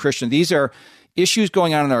attracted Christian. These are issues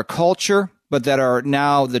going on in our culture, but that are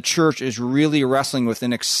now the church is really wrestling with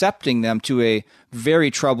and accepting them to a very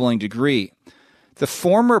troubling degree. The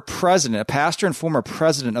former president, a pastor and former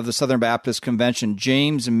president of the Southern Baptist Convention,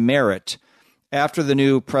 James Merritt, after the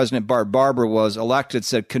new President Bart Barber was elected,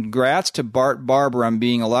 said, "Congrats to Bart Barber on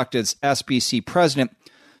being elected as SBC president.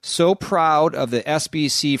 So proud of the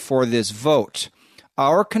SBC for this vote.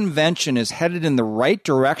 Our convention is headed in the right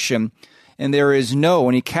direction, and there is no,"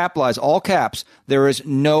 and he capitalized all caps, "there is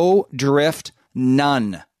no drift,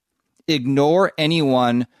 none. Ignore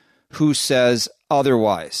anyone who says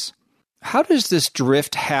otherwise." How does this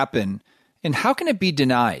drift happen, and how can it be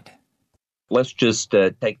denied? Let's just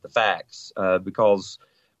take the facts, because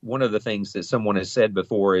one of the things that someone has said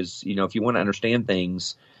before is, if you want to understand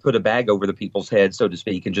things, put a bag over the people's heads, so to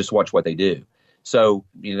speak, and just watch what they do. So,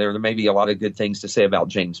 there may be a lot of good things to say about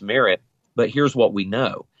James Merritt, but here's what we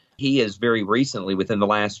know. He has very recently, within the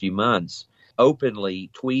last few months, openly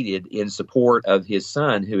tweeted in support of his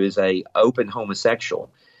son, who is a open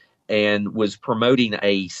homosexual, and was promoting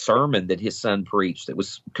a sermon that his son preached that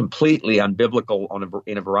was completely unbiblical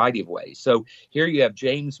in a variety of ways. So here you have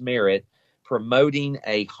James Merritt promoting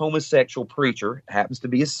a homosexual preacher, happens to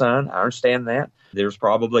be his son. I understand that. There's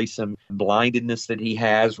probably some blindedness that he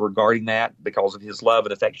has regarding that because of his love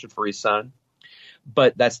and affection for his son.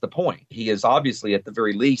 But that's the point. He is obviously, at the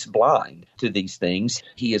very least, blind to these things.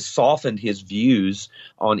 He has softened his views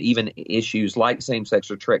on even issues like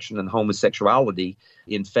same-sex attraction and homosexuality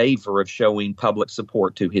in favor of showing public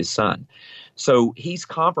support to his son. So he's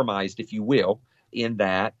compromised, if you will, in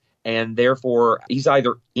that, and therefore he's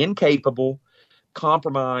either incapable,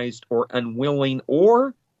 compromised, or unwilling,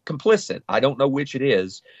 or complicit. I don't know which it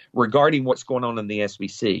is regarding what's going on in the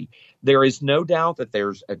SBC. There is no doubt that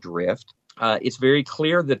there's a drift. It's very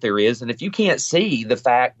clear that there is. And if you can't see the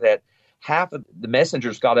fact that half of the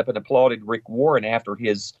messengers got up and applauded Rick Warren after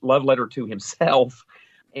his love letter to himself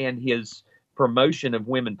and his promotion of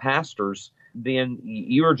women pastors, then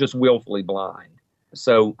you are just willfully blind.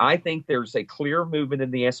 So I think there's a clear movement in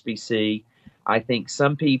the SBC. I think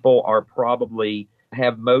some people are probably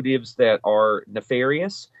have motives that are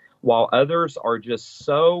nefarious, while others are just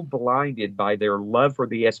so blinded by their love for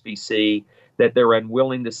the SBC that they're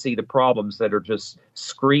unwilling to see the problems that are just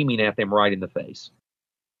screaming at them right in the face.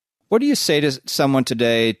 What do you say to someone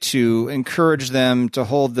today to encourage them to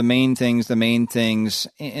hold the main things,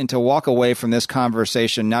 and to walk away from this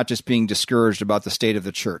conversation not just being discouraged about the state of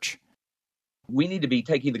the church? We need to be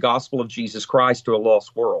taking the gospel of Jesus Christ to a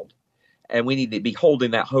lost world, and we need to be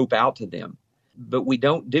holding that hope out to them. But we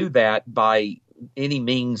don't do that by any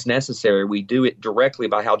means necessary. We do it directly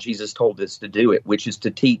by how Jesus told us to do it, which is to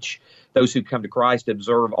teach those who come to Christ to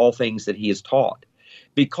observe all things that he has taught.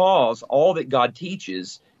 Because all that God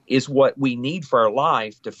teaches is what we need for our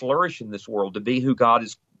life to flourish in this world, to be who God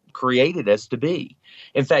has created us to be.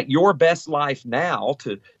 In fact, your best life now,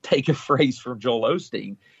 to take a phrase from Joel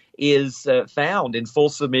Osteen, is found in full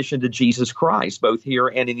submission to Jesus Christ, both here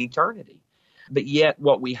and in eternity. But yet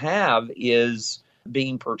what we have is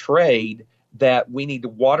being portrayed that we need to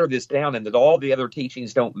water this down and that all the other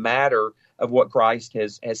teachings don't matter of what Christ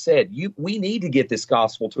has said. We need to get this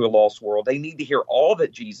gospel to a lost world. They need to hear all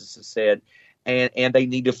that Jesus has said, and they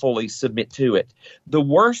need to fully submit to it. The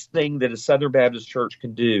worst thing that a Southern Baptist church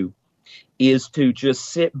can do is to just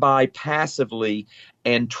sit by passively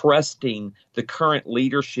and trusting the current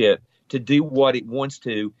leadership to do what it wants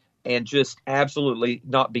to and just absolutely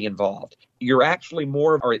not be involved. You're actually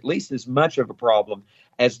more, or at least as much of a problem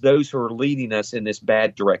as those who are leading us in this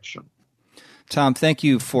bad direction. Tom, thank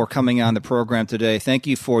you for coming on the program today. Thank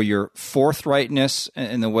you for your forthrightness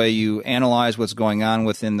in the way you analyze what's going on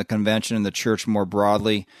within the convention and the church more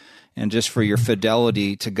broadly, and just for your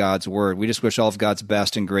fidelity to God's word. We just wish all of God's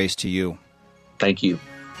best and grace to you. Thank you.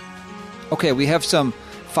 Okay, we have some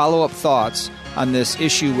follow-up thoughts on this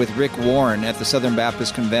issue with Rick Warren at the Southern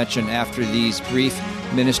Baptist Convention after these brief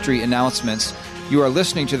ministry announcements. You are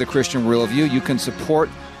listening to the Christian Worldview. You can support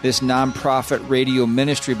this nonprofit radio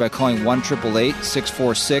ministry by calling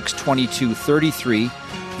 1-888-646-2233,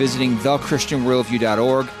 visiting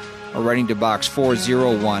thechristianworldview.org, or writing to Box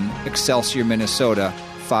 401, Excelsior, Minnesota,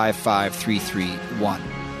 55331.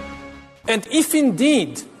 And if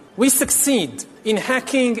indeed we succeed in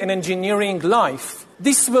hacking and engineering life,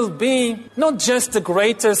 this will be not just the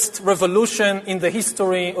greatest revolution in the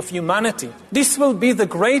history of humanity. This will be the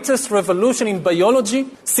greatest revolution in biology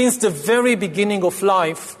since the very beginning of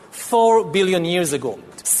life 4 billion years ago.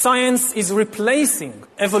 Science is replacing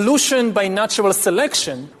evolution by natural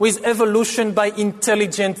selection with evolution by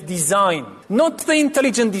intelligent design. Not the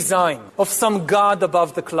intelligent design of some god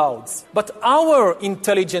above the clouds, but our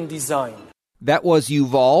intelligent design. That was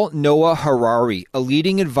Yuval Noah Harari, a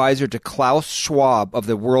leading advisor to Klaus Schwab of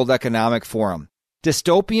the World Economic Forum.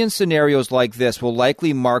 Dystopian scenarios like this will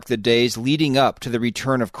likely mark the days leading up to the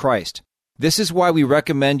return of Christ. This is why we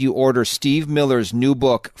recommend you order Steve Miller's new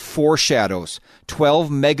book, Foreshadows, 12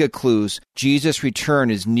 Mega Clues Jesus' Return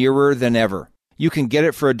is Nearer Than Ever. You can get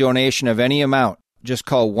it for a donation of any amount. Just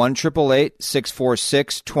call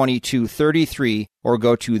 1-888-646-2233 or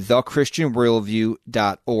go to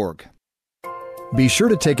thechristianworldview.org. Be sure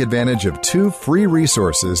to take advantage of 2 free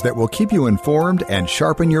resources that will keep you informed and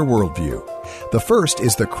sharpen your worldview. The first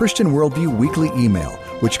is the Christian Worldview weekly email,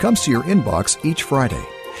 which comes to your inbox each Friday.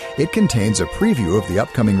 It contains a preview of the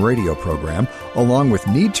upcoming radio program, along with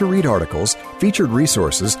need-to-read articles, featured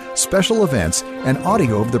resources, special events, and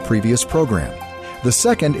audio of the previous program. The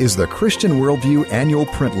second is the Christian Worldview annual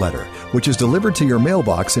print letter, which is delivered to your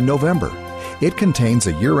mailbox in November. It contains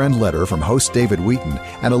a year-end letter from host David Wheaton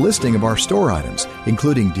and a listing of our store items,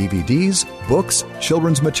 including DVDs, books,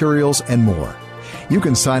 children's materials, and more. You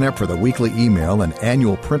can sign up for the weekly email and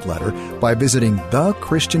annual print letter by visiting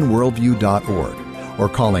thechristianworldview.org or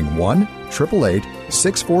calling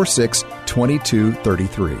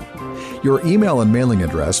 1-888-646-2233. Your email and mailing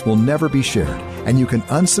address will never be shared, and you can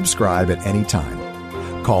unsubscribe at any time.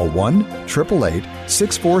 Call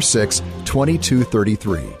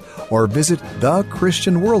 1-888-646-2233 or visit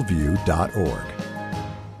thechristianworldview.org.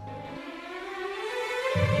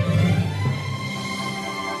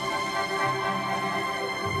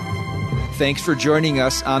 Thanks for joining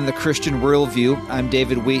us on The Christian Worldview. I'm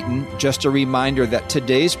David Wheaton. Just a reminder that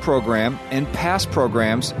today's program and past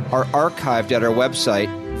programs are archived at our website,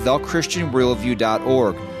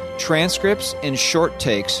 thechristianworldview.org. Transcripts and short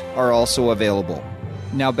takes are also available.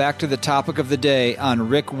 Now back to the topic of the day on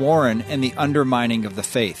Rick Warren and the undermining of the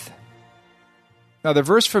faith. Now the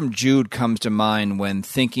verse from Jude comes to mind when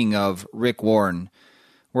thinking of Rick Warren,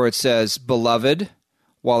 where it says, "Beloved,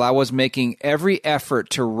 while I was making every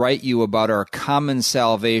effort to write you about our common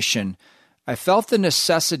salvation, I felt the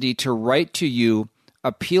necessity to write to you,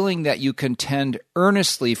 appealing that you contend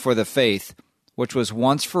earnestly for the faith, which was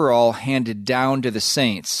once for all handed down to the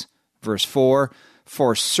saints." Verse 4,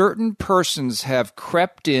 "For certain persons have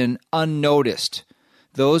crept in unnoticed,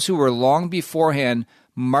 those who were long beforehand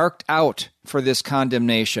marked out for this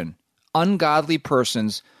condemnation, ungodly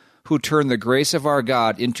persons who turn the grace of our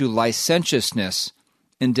God into licentiousness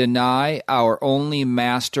and deny our only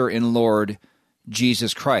Master and Lord,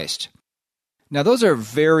 Jesus Christ." Now, those are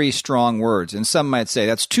very strong words, and some might say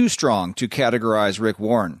that's too strong to categorize Rick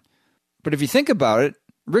Warren. But if you think about it,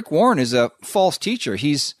 Rick Warren is a false teacher.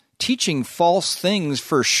 He's teaching false things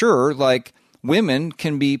for sure, like women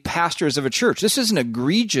can be pastors of a church. This is an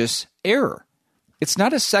egregious error. It's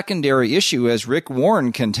not a secondary issue, as Rick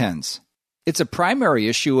Warren contends. It's a primary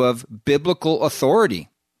issue of biblical authority.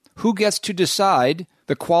 Who gets to decide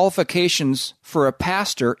the qualifications for a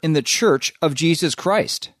pastor in the Church of Jesus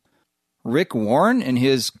Christ? Rick Warren and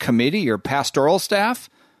his committee or pastoral staff?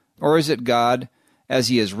 Or is it God as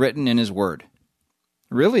he has written in his word?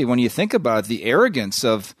 Really, when you think about it, the arrogance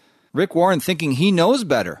of Rick Warren thinking he knows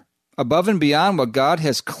better, above and beyond what God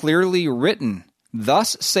has clearly written.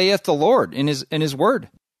 Thus saith the Lord in his word.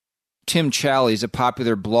 Tim Challies, a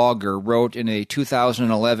popular blogger, wrote in a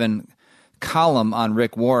 2011 column on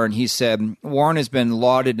Rick Warren, he said, "Warren has been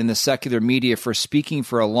lauded in the secular media for speaking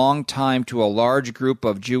for a long time to a large group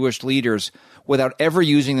of Jewish leaders without ever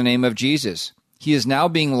using the name of Jesus. He is now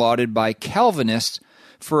being lauded by Calvinists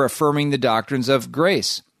for affirming the doctrines of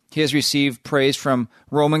grace. He has received praise from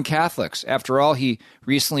Roman Catholics. After all, he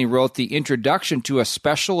recently wrote the introduction to a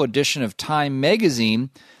special edition of Time magazine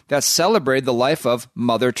that celebrated the life of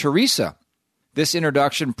Mother Teresa. This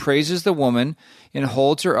introduction praises the woman and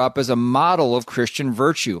holds her up as a model of Christian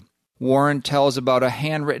virtue. Warren tells about a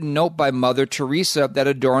handwritten note by Mother Teresa that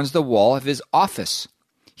adorns the wall of his office.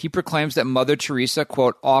 He proclaims that Mother Teresa,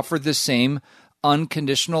 quote, offered the same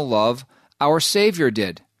unconditional love our Savior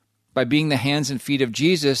did. By being the hands and feet of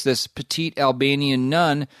Jesus, this petite Albanian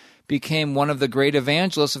nun became one of the great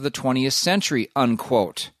evangelists of the 20th century,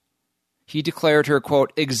 unquote. He declared her,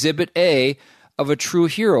 quote, exhibit A of a true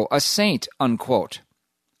hero, a saint, unquote.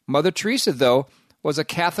 Mother Teresa, though, was a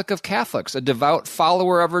Catholic of Catholics, a devout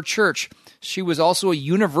follower of her church. She was also a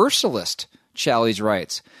universalist, Challies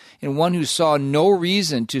writes, and one who saw no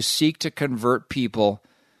reason to seek to convert people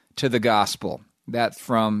to the gospel. That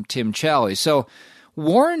from Tim Challies. So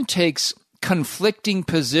Warren takes conflicting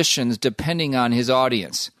positions depending on his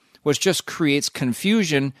audience, which just creates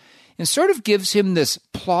confusion and sort of gives him this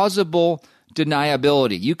plausible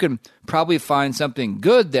deniability. You can probably find something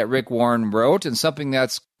good that Rick Warren wrote and something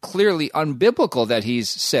that's clearly unbiblical that he's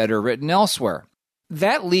said or written elsewhere.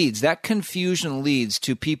 That confusion leads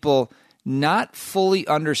to people not fully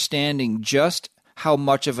understanding just how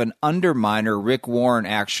much of an underminer Rick Warren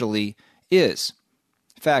actually is.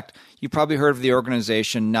 In fact, you probably heard of the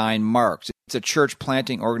organization 9 Marks. It's a church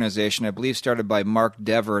planting organization, I believe started by Mark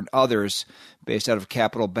Dever and others, based out of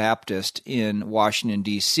Capital Baptist in Washington,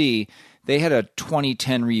 D.C. They had a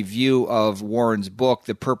 2010 review of Warren's book,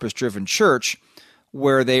 The Purpose-Driven Church,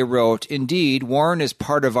 where they wrote, "Indeed, Warren is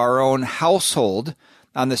part of our own household.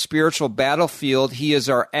 On the spiritual battlefield, he is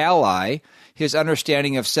our ally. His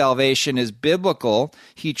understanding of salvation is biblical.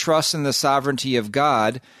 He trusts in the sovereignty of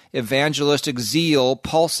God. Evangelistic zeal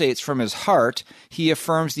pulsates from his heart. He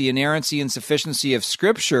affirms the inerrancy and sufficiency of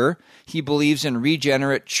Scripture. He believes in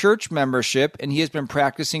regenerate church membership, and he has been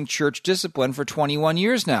practicing church discipline for 21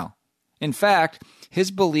 years now. In fact,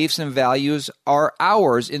 his beliefs and values are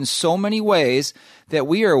ours in so many ways that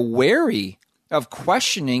we are wary of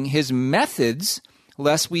questioning his methods,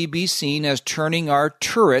 lest we be seen as turning our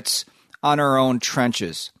turrets on our own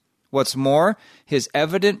trenches. What's more, his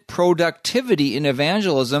evident productivity in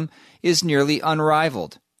evangelism is nearly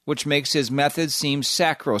unrivaled, which makes his methods seem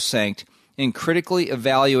sacrosanct, and critically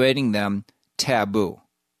evaluating them taboo."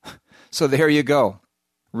 So there you go.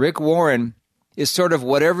 Rick Warren is sort of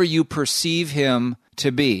whatever you perceive him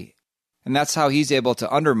to be, and that's how he's able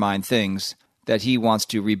to undermine things that he wants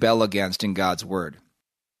to rebel against in God's Word.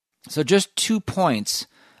 So just 2 points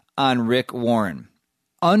on Rick Warren.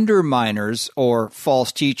 Underminers, or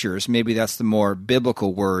false teachers, maybe that's the more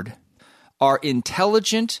biblical word, are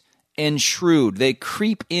intelligent and shrewd. They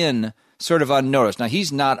creep in sort of unnoticed. Now,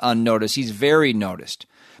 he's not unnoticed. He's very noticed.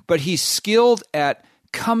 But he's skilled at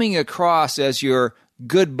coming across as your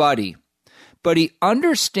good buddy. But he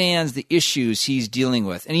understands the issues he's dealing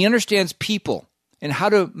with. And he understands people and how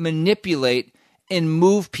to manipulate and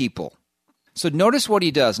move people. So notice what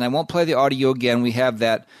he does, and I won't play the audio again. We have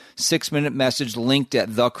that 6-minute message linked at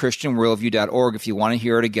thechristianworldview.org if you want to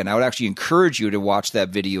hear it again. I would actually encourage you to watch that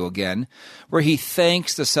video again, where he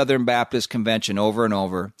thanks the Southern Baptist Convention over and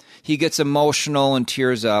over. He gets emotional and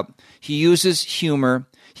tears up. He uses humor.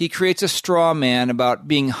 He creates a straw man about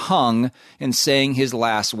being hung and saying his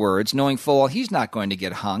last words, knowing full well he's not going to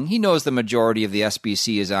get hung. He knows the majority of the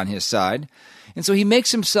SBC is on his side. And so he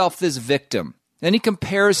makes himself this victim. Then he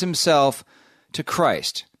compares himself to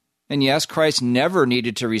Christ. And yes, Christ never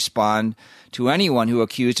needed to respond to anyone who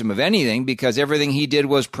accused him of anything because everything he did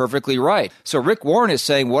was perfectly right. So Rick Warren is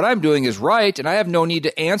saying, what I'm doing is right, and I have no need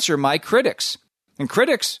to answer my critics. And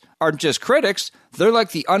critics aren't just critics. They're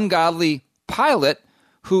like the ungodly Pilate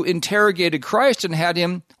who interrogated Christ and had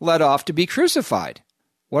him led off to be crucified.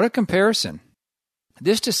 What a comparison.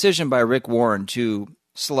 This decision by Rick Warren to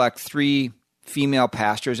select 3 female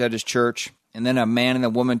pastors at his church, and then a man and a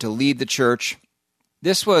woman to lead the church,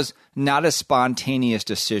 this was not a spontaneous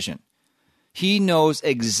decision. He knows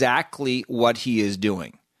exactly what he is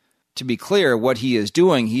doing. To be clear, what he is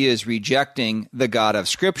doing, he is rejecting the God of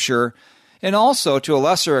Scripture, and also, to a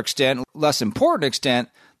lesser extent, less important extent,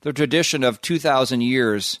 the tradition of 2,000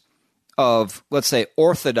 years of, let's say,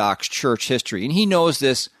 Orthodox church history. And he knows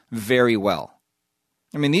this very well.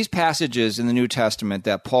 I mean, these passages in the New Testament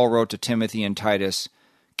that Paul wrote to Timothy and Titus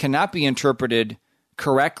cannot be interpreted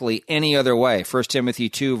correctly any other way. 1 Timothy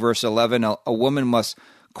 2, verse 11, a woman must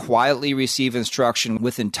quietly receive instruction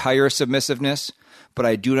with entire submissiveness, but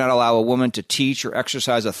I do not allow a woman to teach or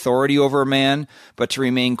exercise authority over a man, but to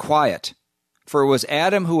remain quiet. For it was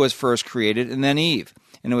Adam who was first created, and then Eve.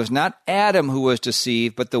 And it was not Adam who was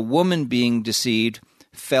deceived, but the woman being deceived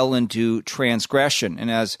fell into transgression. And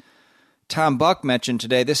as Tom Buck mentioned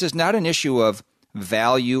today, this is not an issue of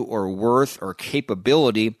value or worth or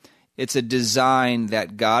capability. It's a design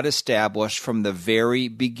that God established from the very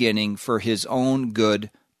beginning for his own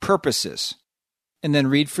good purposes. And then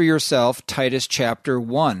read for yourself Titus chapter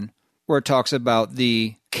 1, where it talks about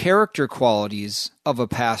the character qualities of a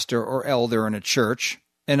pastor or elder in a church,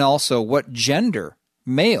 and also what gender,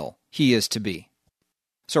 male, he is to be.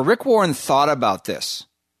 So Rick Warren thought about this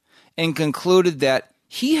and concluded that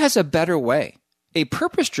he has a better way, a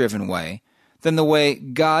purpose-driven way, than the way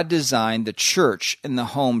God designed the church and the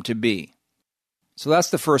home to be. So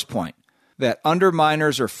that's the first point, that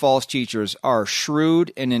underminers or false teachers are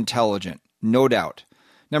shrewd and intelligent, no doubt.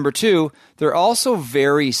 Number 2, they're also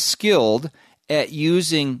very skilled at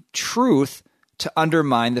using truth to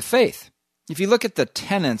undermine the faith. If you look at the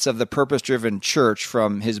tenets of the purpose-driven church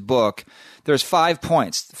from his book, there's 5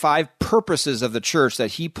 points, 5 purposes of the church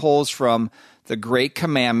that he pulls from the Great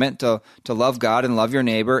Commandment to love God and love your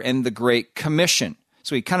neighbor, and the Great Commission.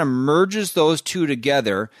 So he kind of merges those 2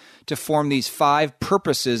 together to form these 5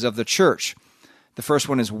 purposes of the church. The first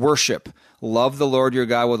one is worship. Love the Lord your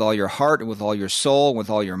God with all your heart and with all your soul and with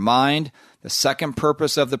all your mind. The second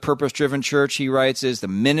purpose of the purpose-driven church, he writes, is the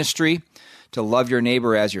ministry, to love your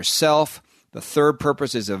neighbor as yourself. The third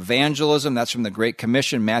purpose is evangelism. That's from the Great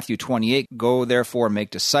Commission, Matthew 28. Go, therefore, and make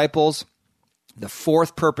disciples. The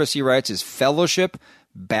fourth purpose, he writes, is fellowship,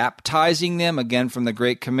 baptizing them, again from the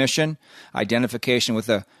Great Commission, identification with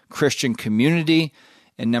a Christian community.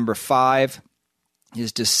 And number 5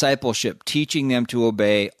 is discipleship, teaching them to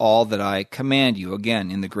obey all that I command you,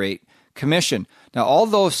 again in the Great Commission. Now, all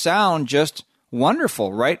those sound just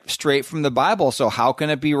wonderful, right? Straight from the Bible, so how can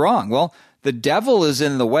it be wrong? Well, the devil is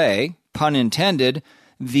in the way, pun intended.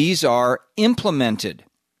 These are implemented.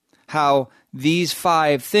 How these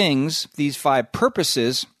 5 things, these 5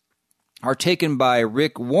 purposes, are taken by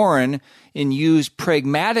Rick Warren and used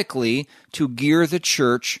pragmatically to gear the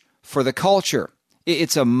church for the culture.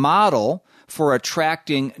 It's a model for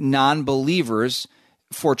attracting non-believers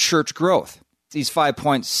for church growth. These 5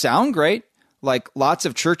 points sound great, like lots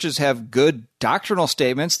of churches have good doctrinal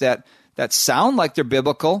statements that sound like they're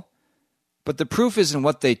biblical, but the proof is in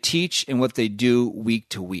what they teach and what they do week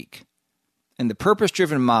to week. And the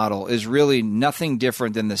purpose-driven model is really nothing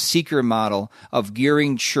different than the seeker model of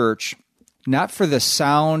gearing church not for the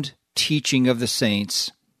sound teaching of the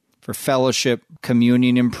saints, for fellowship,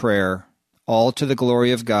 communion, and prayer, all to the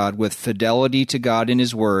glory of God with fidelity to God in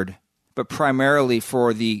His Word, but primarily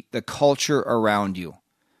for the culture around you.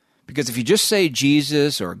 Because if you just say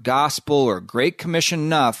Jesus or gospel or Great Commission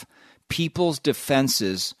enough, people's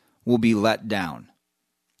defenses will be let down.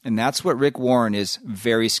 And that's what Rick Warren is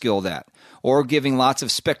very skilled at. Or giving lots of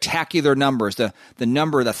spectacular numbers, the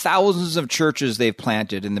number, the thousands of churches they've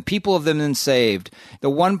planted, and the people have been saved, the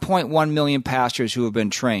 1.1 million pastors who have been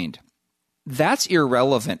trained. That's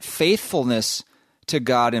irrelevant. Faithfulness to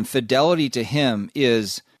God and fidelity to Him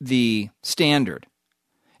is the standard.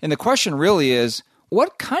 And the question really is,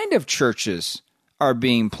 what kind of churches are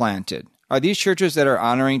being planted? Are these churches that are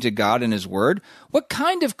honoring to God and His Word? What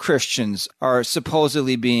kind of Christians are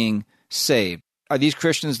supposedly being saved? Are these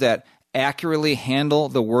Christians that accurately handle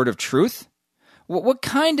the word of truth? What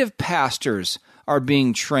kind of pastors are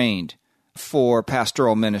being trained for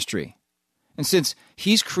pastoral ministry? And since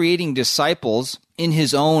He's creating disciples in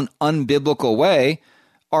His own unbiblical way,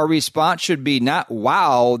 our response should be not,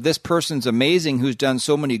 wow, this person's amazing who's done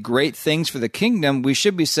so many great things for the kingdom. We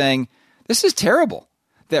should be saying, this is terrible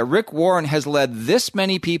that Rick Warren has led this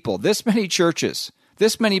many people, this many churches,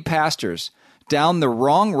 this many pastors down the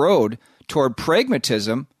wrong road toward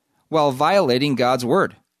pragmatism while violating God's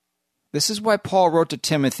word. This is why Paul wrote to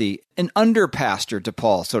Timothy, an under-pastor to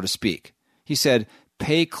Paul, so to speak. He said,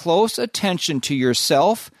 pay close attention to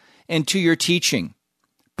yourself and to your teaching.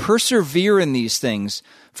 Persevere in these things,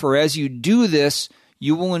 for as you do this,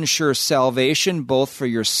 you will ensure salvation both for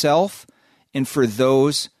yourself and for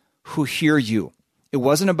those who hear you. It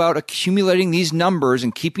wasn't about accumulating these numbers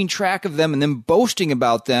and keeping track of them and then boasting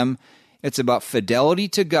about them. It's about fidelity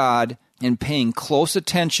to God and paying close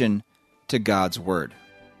attention to God's Word.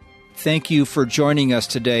 Thank you for joining us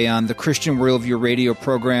today on the Christian Worldview radio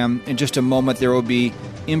program. In just a moment, there will be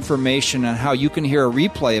information on how you can hear a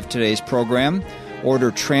replay of today's program,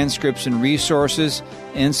 order transcripts and resources,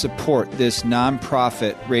 and support this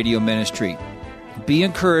nonprofit radio ministry. Be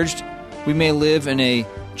encouraged. We may live in a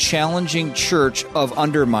challenging church of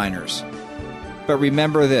underminers. But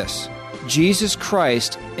remember this, Jesus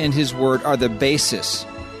Christ and His Word are the basis,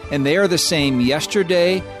 and they are the same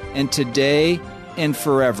yesterday and today and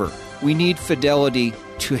forever. We need fidelity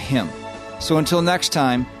to Him. So until next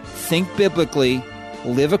time, think biblically,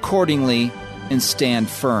 live accordingly, and stand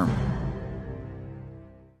firm.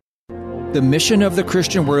 The mission of the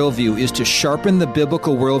Christian Worldview is to sharpen the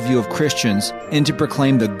biblical worldview of Christians and to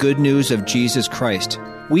proclaim the good news of Jesus Christ.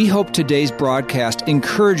 We hope today's broadcast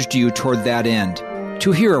encouraged you toward that end.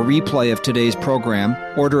 To hear a replay of today's program,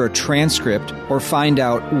 order a transcript, or find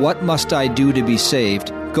out what must I do to be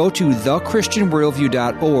saved, go to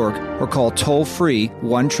thechristianworldview.org or call toll-free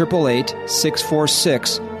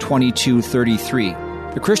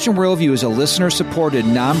 1-888-646-2233. The Christian Worldview is a listener-supported,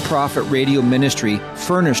 nonprofit radio ministry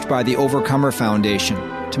furnished by the Overcomer Foundation.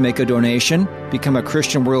 To make a donation, become a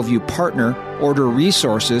Christian Worldview partner, order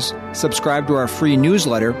resources, subscribe to our free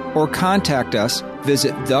newsletter, or contact us,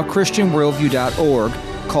 visit thechristianworldview.org,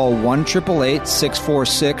 call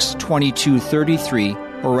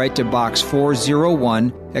 1-888-646-2233, or write to Box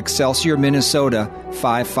 401, Excelsior, Minnesota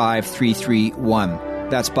 55331.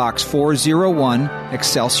 That's Box 401,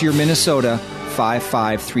 Excelsior, Minnesota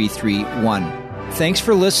 55331. Thanks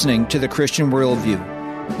for listening to the Christian Worldview.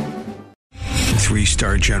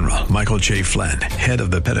 3-star general Michael J. Flynn, head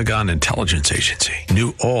of the Pentagon Intelligence Agency,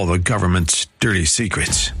 knew all the government's dirty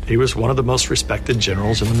secrets. He was one of the most respected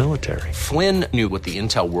generals in the military. Flynn knew what the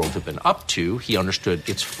intel world had been up to. He understood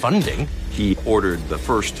its funding. He ordered the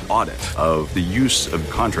first audit of the use of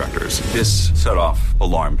contractors. This set off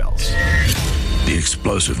alarm bells. The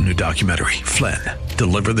explosive new documentary, Flynn,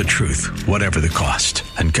 Deliver the Truth, Whatever the Cost,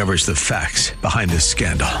 uncovers the facts behind this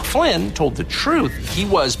scandal. Flynn told the truth. He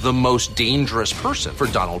was the most dangerous person for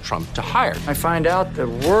Donald Trump to hire. I find out the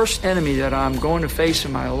worst enemy that I'm going to face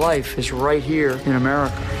in my life is right here in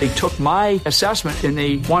America. They took my assessment and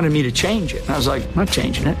they wanted me to change it. And I was like, I'm not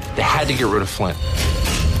changing it. They had to get rid of Flynn.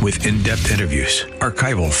 With in-depth interviews,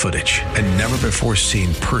 archival footage, and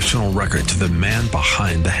never-before-seen personal records of the man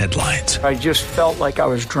behind the headlines. I just felt like I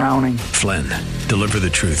was drowning. Flynn, Deliver the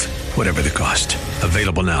Truth, Whatever the Cost.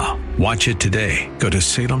 Available now. Watch it today. Go to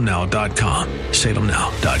salemnow.com.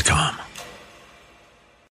 salemnow.com.